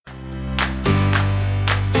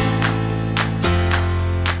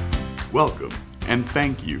Welcome, and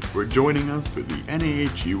thank you for joining us for the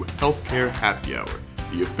NAHU Healthcare Happy Hour,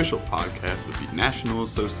 the official podcast of the National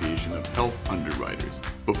Association of Health Underwriters.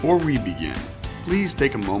 Before we begin, please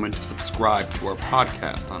take a moment to subscribe to our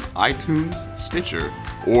podcast on iTunes, Stitcher,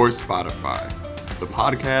 or Spotify. The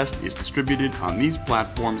podcast is distributed on these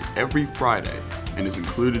platforms every Friday and is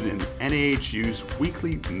included in the NAHU's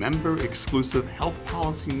weekly member-exclusive health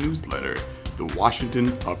policy newsletter, The Washington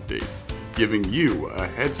Update, giving you a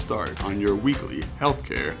head start on your weekly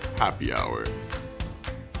healthcare happy hour.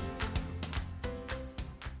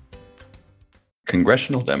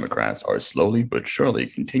 Congressional Democrats are slowly but surely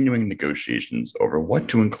continuing negotiations over what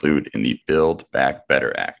to include in the Build Back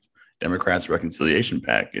Better Act, Democrats' reconciliation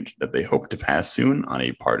package that they hope to pass soon on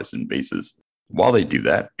a partisan basis. While they do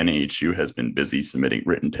that, NAHU has been busy submitting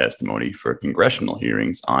written testimony for congressional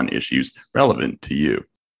hearings on issues relevant to you.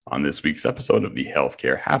 On this week's episode of the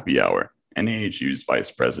Healthcare Happy Hour, NAHU's Vice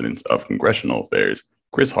Presidents of Congressional Affairs,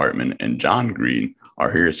 Chris Hartmann and John Greene, are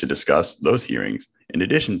here to discuss those hearings, in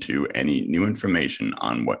addition to any new information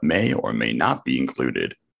on what may or may not be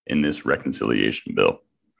included in this reconciliation bill.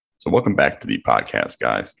 So welcome back to the podcast,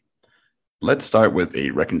 guys. Let's start with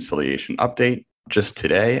a reconciliation update. Just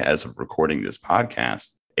today, as of recording this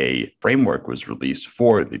podcast, a framework was released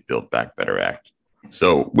for the Build Back Better Act.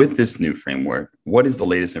 So with this new framework, what is the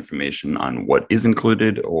latest information on what is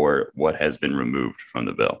included or what has been removed from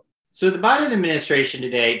the bill? So the Biden administration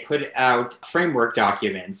today put out framework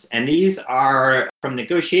documents, and these are from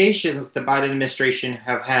negotiations the Biden administration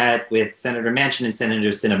have had with Senator Manchin and Senator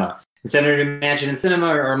Sinema. And Senator Manchin and Sinema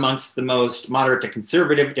are amongst the most moderate to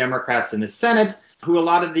conservative Democrats in the Senate, who a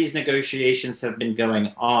lot of these negotiations have been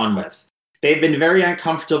going on with. They've been very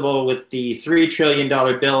uncomfortable with the $3 trillion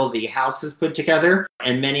bill the House has put together,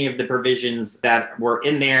 and many of the provisions that were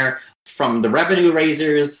in there from the revenue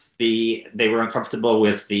raisers. They were uncomfortable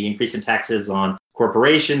with the increase in taxes on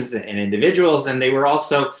corporations and individuals, and they were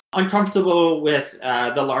also uncomfortable with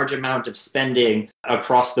the large amount of spending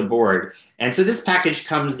across the board. And so this package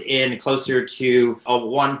comes in closer to a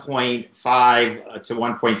 1.5 to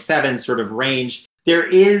 1.7 sort of range. There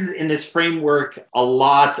is, in this framework, a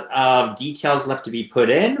lot of details left to be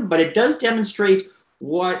put in, but it does demonstrate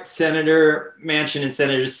what Senator Manchin and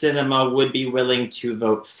Senator Sinema would be willing to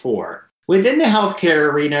vote for. Within the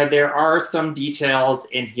healthcare arena, there are some details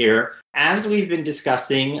in here. As we've been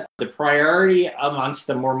discussing, the priority amongst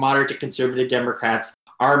the more moderate to conservative Democrats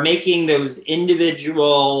are making those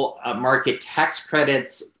individual market tax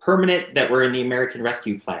credits permanent that were in the American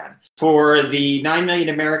Rescue Plan. For the 9 million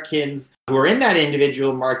Americans who are in that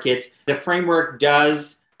individual market, the framework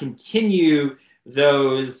does continue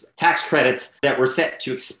those tax credits that were set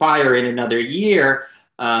to expire in another year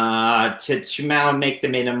to now make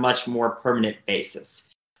them in a much more permanent basis.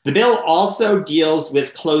 The bill also deals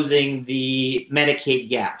with closing the Medicaid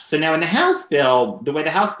gap. So now in the House bill, the way the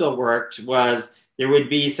House bill worked was there would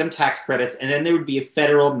be some tax credits, and then there would be a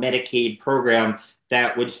federal Medicaid program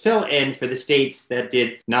that would fill in for the states that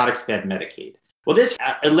did not expend Medicaid. Well, this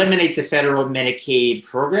eliminates a federal Medicaid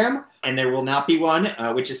program, and there will not be one,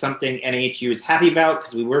 which is something NAHU is happy about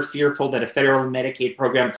because we were fearful that a federal Medicaid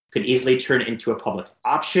program could easily turn into a public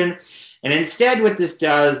option. And instead, what this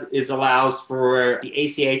does is allows for the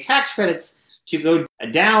ACA tax credits to go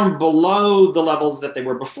down below the levels that they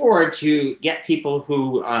were before to get people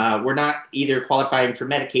who were not either qualifying for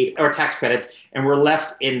Medicaid or tax credits and were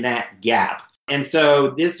left in that gap. And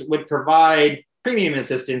so this would provide premium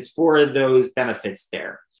assistance for those benefits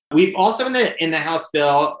there. We've also in the House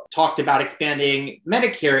bill talked about expanding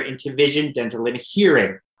Medicare into vision, dental, and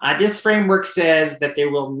hearing. This framework says that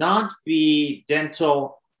there will not be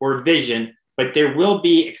dental or vision, but there will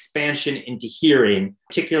be expansion into hearing,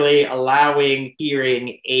 particularly allowing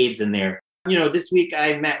hearing aids in there. This week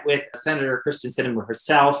I met with Senator Kyrsten Sinema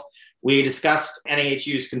herself. We discussed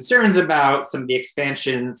NAHU's concerns about some of the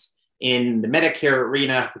expansions in the Medicare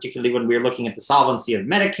arena, particularly when we were looking at the solvency of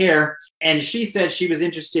Medicare. And she said she was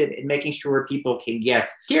interested in making sure people can get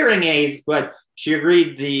hearing aids, but she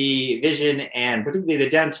agreed the vision and particularly the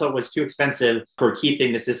dental was too expensive for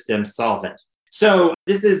keeping the system solvent. So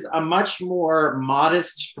this is a much more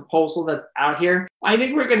modest proposal that's out here. I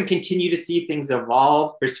think we're going to continue to see things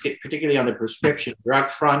evolve, particularly on the prescription drug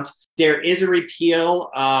front. There is a repeal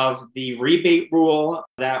of the rebate rule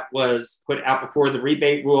that was put out before. The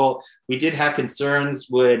rebate rule, we did have concerns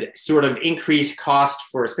would sort of increase cost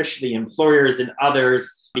for especially employers and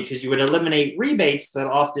others because you would eliminate rebates that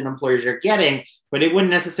often employers are getting, but it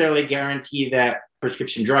wouldn't necessarily guarantee that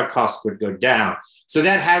prescription drug costs would go down. So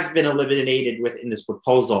that has been eliminated within this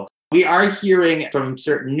proposal. We are hearing from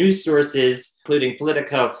certain news sources, including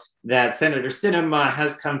Politico, that Senator Sinema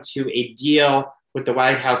has come to a deal with the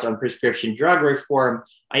White House on prescription drug reform.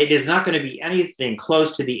 It is not going to be anything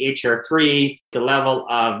close to the HR 3, the level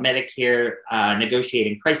of Medicare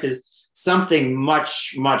negotiating prices, something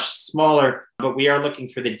much, much smaller. But we are looking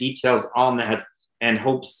for the details on that and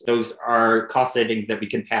hopes those are cost savings that we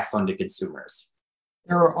can pass on to consumers.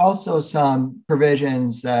 There are also some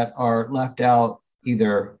provisions that are left out,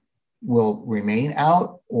 either will remain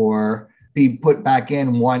out or be put back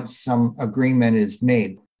in once some agreement is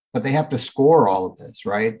made. But they have to score all of this,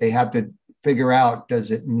 right? They have to figure out,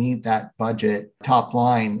 does it meet that budget top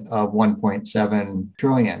line of 1.7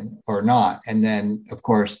 trillion or not? And then, of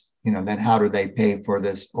course, then how do they pay for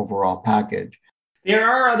this overall package? There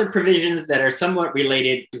are other provisions that are somewhat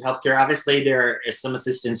related to healthcare. Obviously, there is some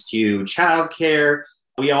assistance to childcare.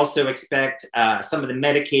 We also expect some of the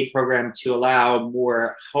Medicaid program to allow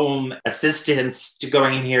more home assistance to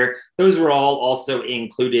going in here. Those were all also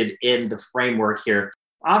included in the framework here.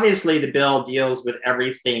 Obviously, the bill deals with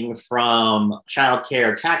everything from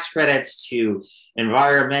childcare tax credits to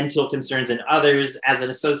environmental concerns and others. As an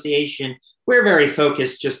association, we're very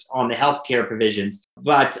focused just on the healthcare provisions,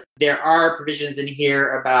 but there are provisions in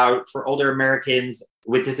here about for older Americans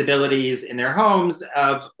with disabilities in their homes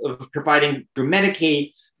of providing through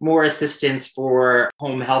Medicaid more assistance for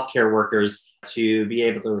home healthcare workers to be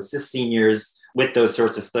able to assist seniors with those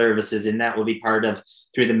sorts of services, and that will be part of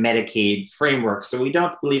through the Medicaid framework. So we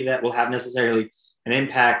don't believe that will have necessarily an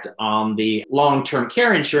impact on the long-term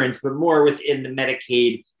care insurance, but more within the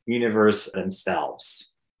Medicaid universe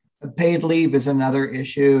themselves. Paid leave is another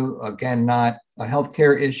issue. Again, not a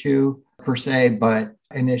healthcare issue per se, but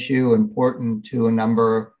an issue important to a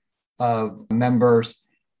number of members.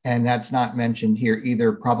 And that's not mentioned here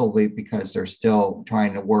either, probably because they're still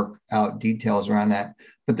trying to work out details around that.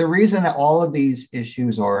 But the reason that all of these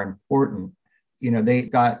issues are important, they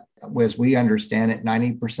got, as we understand it,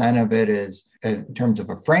 90% of it is, in terms of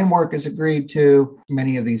a framework, is agreed to.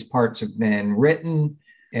 Many of these parts have been written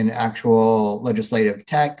in actual legislative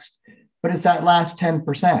text, but it's that last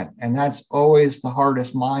 10%. And that's always the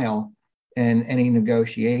hardest mile in any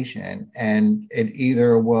negotiation. And it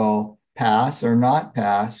either will pass or not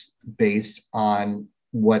pass based on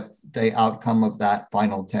what the outcome of that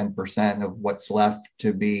final 10% of what's left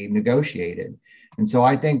to be negotiated. And so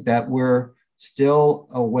I think that we're still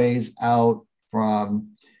a ways out from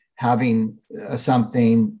having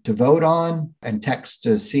something to vote on and text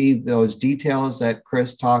to see those details that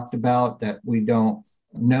Chris talked about that we don't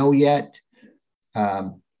know yet.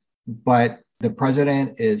 But the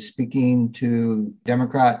president is speaking to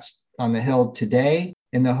Democrats on the Hill today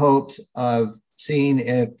in the hopes of seeing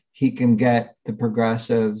if he can get the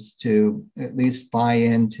progressives to at least buy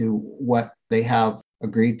into what they have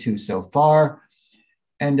agreed to so far,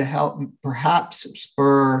 and to help perhaps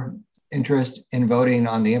spur interest in voting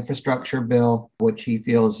on the infrastructure bill, which he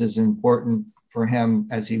feels is important for him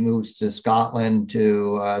as he moves to Scotland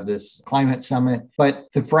to this climate summit. But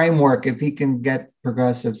the framework, if he can get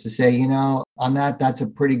progressives to say, on that's a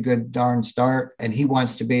pretty good darn start. And he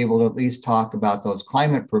wants to be able to at least talk about those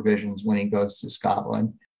climate provisions when he goes to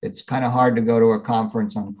Scotland. It's kind of hard to go to a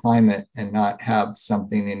conference on climate and not have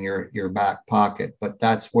something in your back pocket, but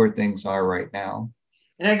that's where things are right now.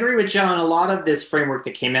 And I agree with John. A lot of this framework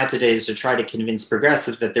that came out today is to try to convince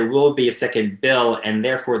progressives that there will be a second bill and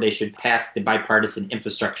therefore they should pass the bipartisan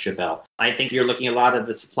infrastructure bill. I think you're looking at a lot of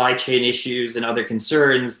the supply chain issues and other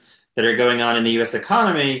concerns that are going on in the U.S.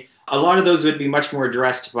 economy. A lot of those would be much more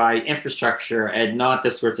addressed by infrastructure and not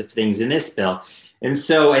the sorts of things in this bill. And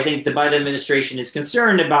so I think the Biden administration is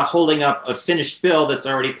concerned about holding up a finished bill that's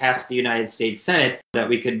already passed the United States Senate, that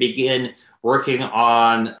we could begin working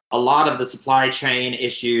on a lot of the supply chain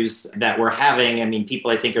issues that we're having. I mean, people,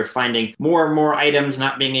 I think, are finding more and more items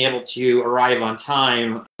not being able to arrive on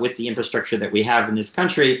time with the infrastructure that we have in this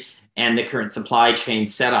country and the current supply chain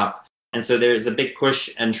setup. And so there's a big push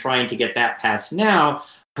in trying to get that passed now.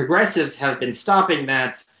 Progressives have been stopping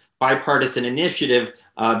that bipartisan initiative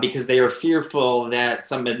because they are fearful that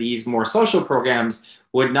some of these more social programs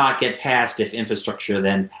would not get passed if infrastructure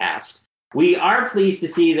then passed. We are pleased to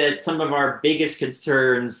see that some of our biggest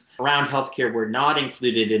concerns around healthcare were not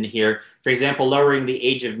included in here. For example, lowering the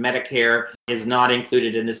age of Medicare is not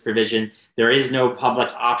included in this provision. There is no public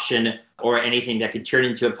option or anything that could turn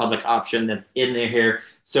into a public option that's in there here.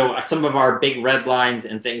 So some of our big red lines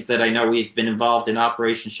and things that I know we've been involved in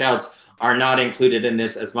Operation Shouts are not included in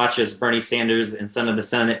this, as much as Bernie Sanders and some of the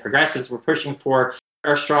Senate progressives were pushing for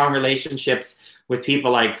our strong relationships with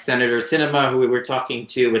people like Senator Sinema, who we were talking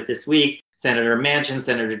to with this week, Senator Manchin,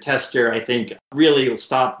 Senator Tester, I think really will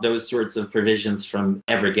stop those sorts of provisions from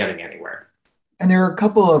ever getting anywhere. And there are a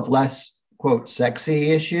couple of less, quote, sexy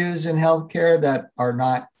issues in healthcare that are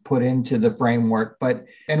not put into the framework.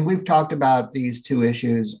 And we've talked about these two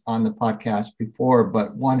issues on the podcast before,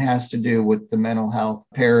 but one has to do with the mental health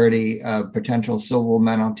parity of potential civil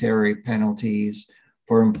monetary penalties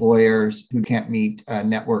for employers who can't meet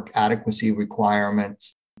network adequacy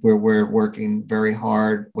requirements, where we're working very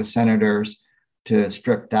hard with senators to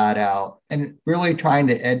strip that out and really trying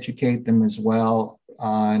to educate them as well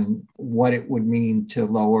on what it would mean to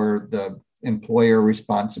lower the employer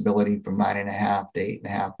responsibility from 9.5 to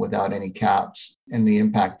 8.5 without any caps and the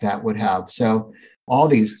impact that would have. So all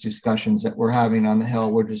these discussions that we're having on the Hill,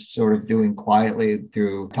 we're just sort of doing quietly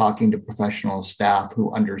through talking to professional staff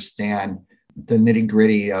who understand the nitty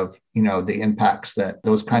gritty of, the impacts that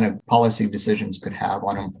those kind of policy decisions could have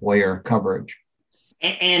on employer coverage.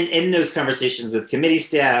 And in those conversations with committee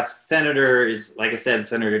staff, senators, like I said,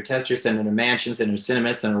 Senator Tester, Senator Manchin, Senator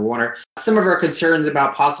Sinema, Senator Warner, some of our concerns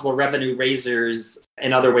about possible revenue raisers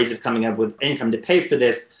and other ways of coming up with income to pay for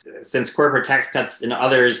this, since corporate tax cuts and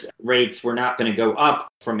others rates were not going to go up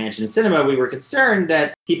from Manchin and Sinema, we were concerned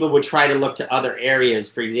that people would try to look to other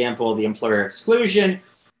areas, for example, the employer exclusion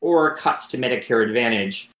or cuts to Medicare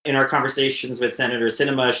Advantage. In our conversations with Senator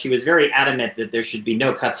Sinema, she was very adamant that there should be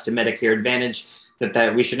no cuts to Medicare Advantage,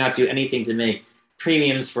 that we should not do anything to make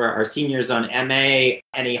premiums for our seniors on MA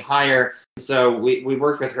any higher. So we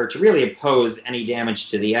worked with her to really oppose any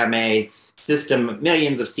damage to the MA system.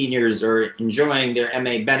 Millions of seniors are enjoying their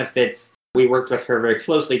MA benefits. We worked with her very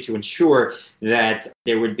closely to ensure that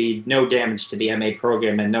there would be no damage to the MA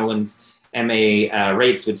program and no one's MA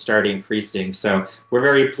rates would start increasing. So we're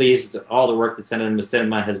very pleased with all the work that Senator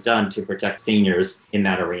Sinema has done to protect seniors in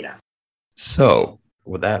that arena. So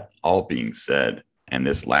with that all being said, and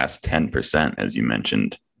this last 10%, as you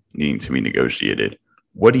mentioned, needing to be negotiated,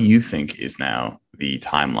 what do you think is now the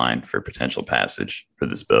timeline for potential passage for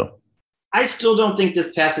this bill? I still don't think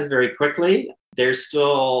this passes very quickly. There's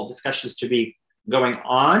still discussions to be going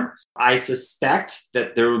on. I suspect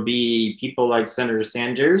that there will be people like Senator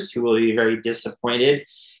Sanders who will be very disappointed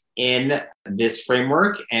in this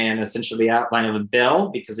framework and essentially the outline of the bill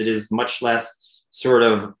because it is much less sort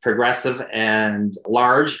of progressive and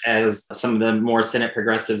large as some of the more Senate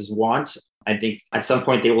progressives want. I think at some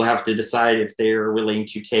point they will have to decide if they're willing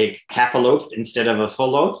to take half a loaf instead of a full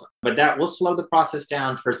loaf, but that will slow the process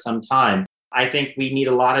down for some time. I think we need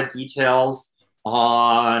a lot of details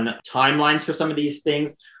on timelines for some of these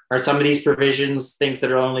things. Are some of these provisions things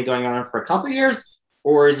that are only going on for a couple of years,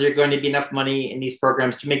 or is there going to be enough money in these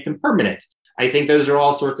programs to make them permanent? I think those are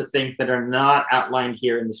all sorts of things that are not outlined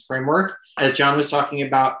here in this framework. As John was talking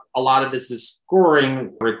about, a lot of this is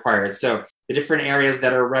scoring required. So the different areas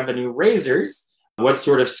that are revenue raisers, what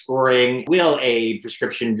sort of scoring will a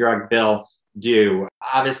prescription drug bill do?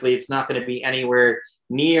 Obviously, it's not going to be anywhere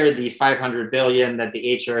near the $500 billion that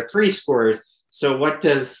the HR 3 scores. So what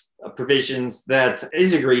does provisions that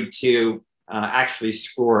is agreed to actually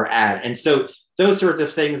score at? And so those sorts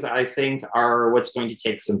of things, I think, are what's going to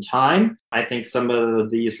take some time. I think some of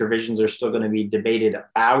these provisions are still going to be debated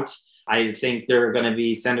about. I think there are going to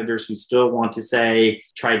be senators who still want to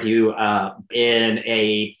try to in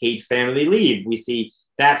a paid family leave. We see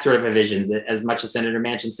that sort of provisions, as much as Senator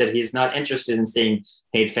Manchin said he's not interested in seeing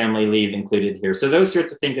paid family leave included here. So those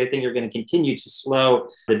sorts of things, I think, are going to continue to slow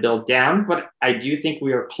the bill down. But I do think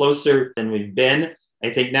we are closer than we've been. I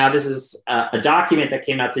think now this is a document that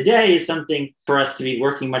came out today is something for us to be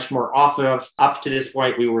working much more off of. Up to this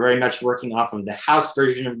point, we were very much working off of the House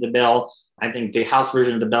version of the bill. I think the House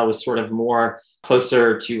version of the bill was sort of more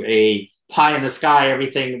closer to a pie in the sky,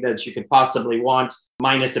 everything that you could possibly want,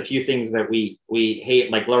 minus a few things that we hate,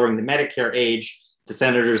 like lowering the Medicare age. The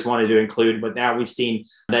senators wanted to include, but now we've seen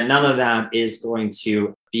that none of that is going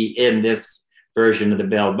to be in this version of the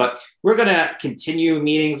bill. But we're going to continue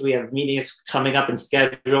meetings. We have meetings coming up and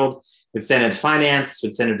scheduled with Senate Finance,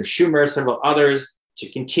 with Senator Schumer, several others, to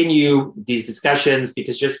continue these discussions,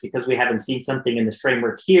 because just because we haven't seen something in the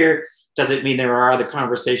framework here doesn't mean there are other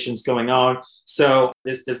conversations going on. So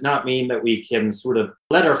this does not mean that we can sort of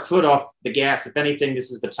let our foot off the gas. If anything,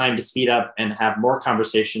 this is the time to speed up and have more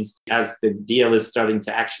conversations as the deal is starting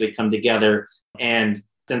to actually come together. And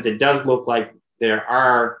since it does look like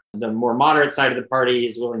the more moderate side of the party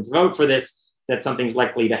is willing to vote for this, that something's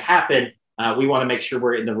likely to happen. We want to make sure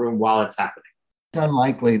we're in the room while it's happening. It's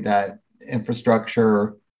unlikely that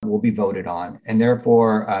infrastructure will be voted on. And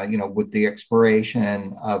therefore, with the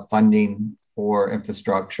expiration of funding for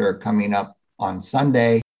infrastructure coming up on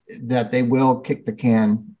Sunday, that they will kick the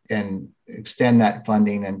can and extend that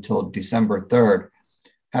funding until December 3rd.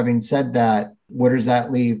 Having said that, where does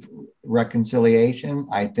that leave reconciliation,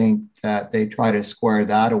 I think that they try to square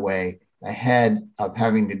that away ahead of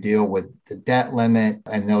having to deal with the debt limit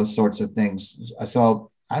and those sorts of things. So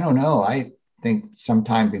I don't know. I think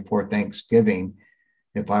sometime before Thanksgiving,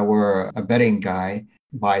 if I were a betting guy,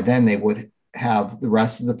 by then they would have the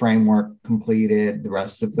rest of the framework completed, the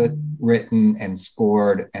rest of it written and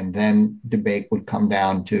scored, and then debate would come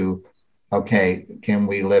down to, okay, can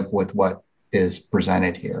we live with what is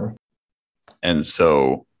presented here? And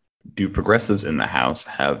so do progressives in the House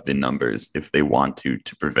have the numbers if they want to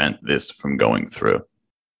prevent this from going through?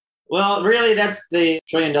 Well, really, that's the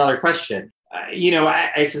trillion-dollar question.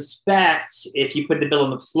 I suspect if you put the bill on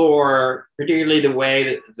the floor, particularly the way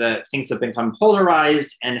that the things have become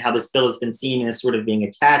polarized and how this bill has been seen as sort of being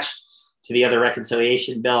attached to the other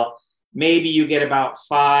reconciliation bill, maybe you get about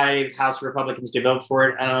 5 House Republicans to vote for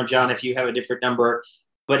it. I don't know, John, if you have a different number,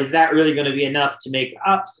 but is that really going to be enough to make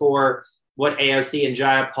up for what AOC and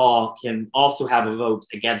Jayapal can also have a vote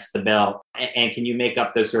against the bill? And can you make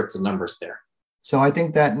up those sorts of numbers there? So I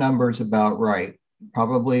think that number is about right,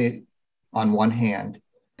 probably on one hand.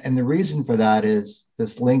 And the reason for that is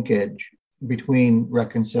this linkage between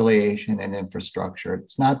reconciliation and infrastructure.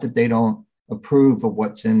 It's not that they don't approve of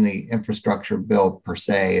what's in the infrastructure bill per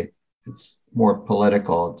se. It's more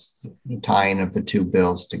political. It's the tying of the two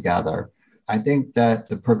bills together. I think that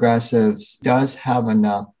the progressives does have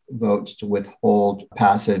enough votes to withhold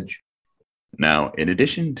passage. Now, in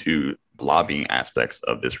addition to lobbying aspects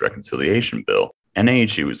of this reconciliation bill,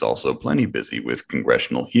 NAHU is also plenty busy with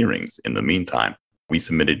congressional hearings in the meantime. We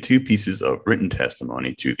submitted 2 pieces of written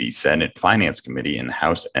testimony to the Senate Finance Committee and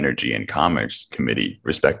House Energy and Commerce Committee,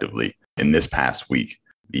 respectively, in this past week.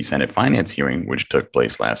 The Senate Finance hearing, which took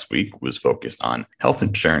place last week, was focused on health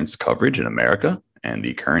insurance coverage in America and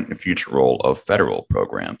the current and future role of federal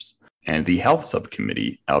programs. And the Health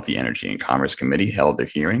Subcommittee of the Energy and Commerce Committee held their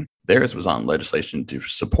hearing. Theirs was on legislation to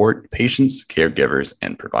support patients, caregivers,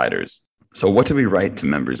 and providers. So what do we write to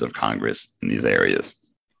members of Congress in these areas?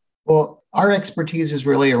 Well, our expertise is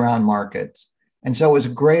really around markets. And so it was a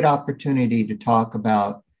great opportunity to talk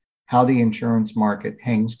about how the insurance market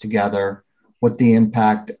hangs together, what the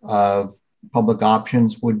impact of public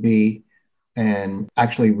options would be, and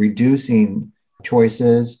actually reducing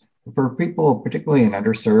choices for people, particularly in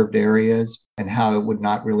underserved areas, and how it would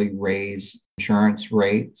not really raise insurance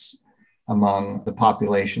rates among the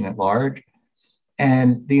population at large.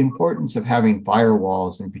 And the importance of having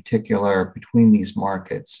firewalls in particular between these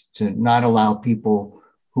markets to not allow people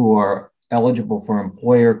who are eligible for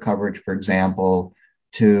employer coverage, for example,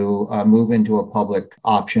 to move into a public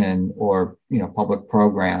option or public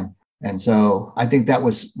program. And so I think that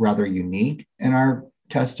was rather unique in our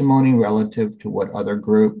testimony relative to what other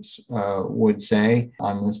groups would say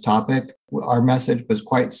on this topic. Our message was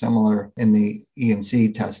quite similar in the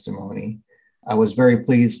ENC testimony. I was very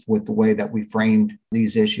pleased with the way that we framed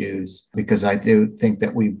these issues because I do think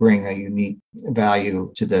that we bring a unique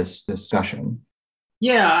value to this discussion.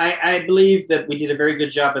 Yeah, I believe that we did a very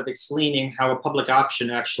good job of explaining how a public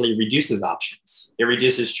option actually reduces options. It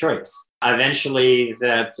reduces choice. Eventually,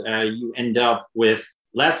 that you end up with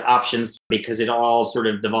less options because it all sort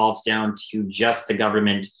of devolves down to just the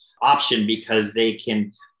government option because they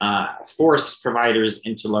can force providers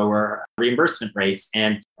into lower reimbursement rates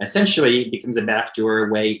and essentially becomes a backdoor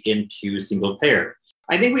way into single payer.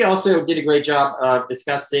 I think we also did a great job of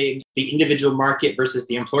discussing the individual market versus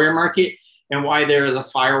the employer market and why there is a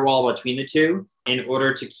firewall between the two in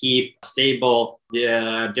order to keep stable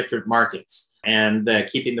the different markets and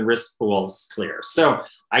keeping the risk pools clear. So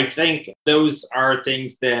I think those are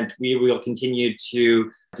things that we will continue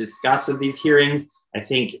to discuss at these hearings. I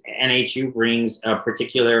think NAHU brings a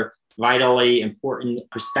particular vitally important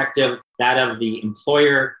perspective, that of the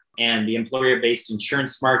employer and the employer-based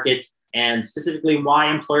insurance market, and specifically why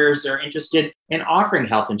employers are interested in offering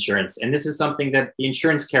health insurance. And this is something that the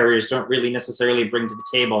insurance carriers don't really necessarily bring to the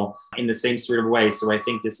table in the same sort of way. So I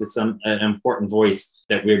think this is an important voice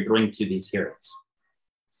that we bring to these hearings.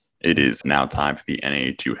 It is now time for the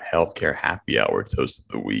NAHU Healthcare Happy Hour Toast of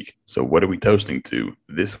the Week. So what are we toasting to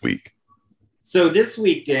this week? So this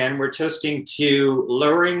week, Dan, we're toasting to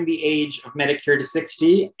lowering the age of Medicare to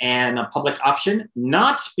 60 and a public option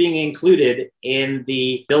not being included in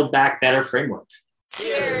the Build Back Better framework.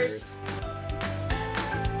 Cheers!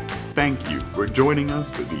 Thank you for joining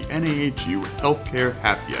us for the NAHU Healthcare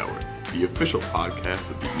Happy Hour, the official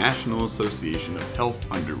podcast of the National Association of Health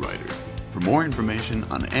Underwriters. For more information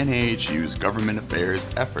on NAHU's government affairs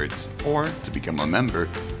efforts or to become a member,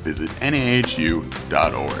 visit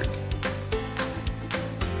nahu.org.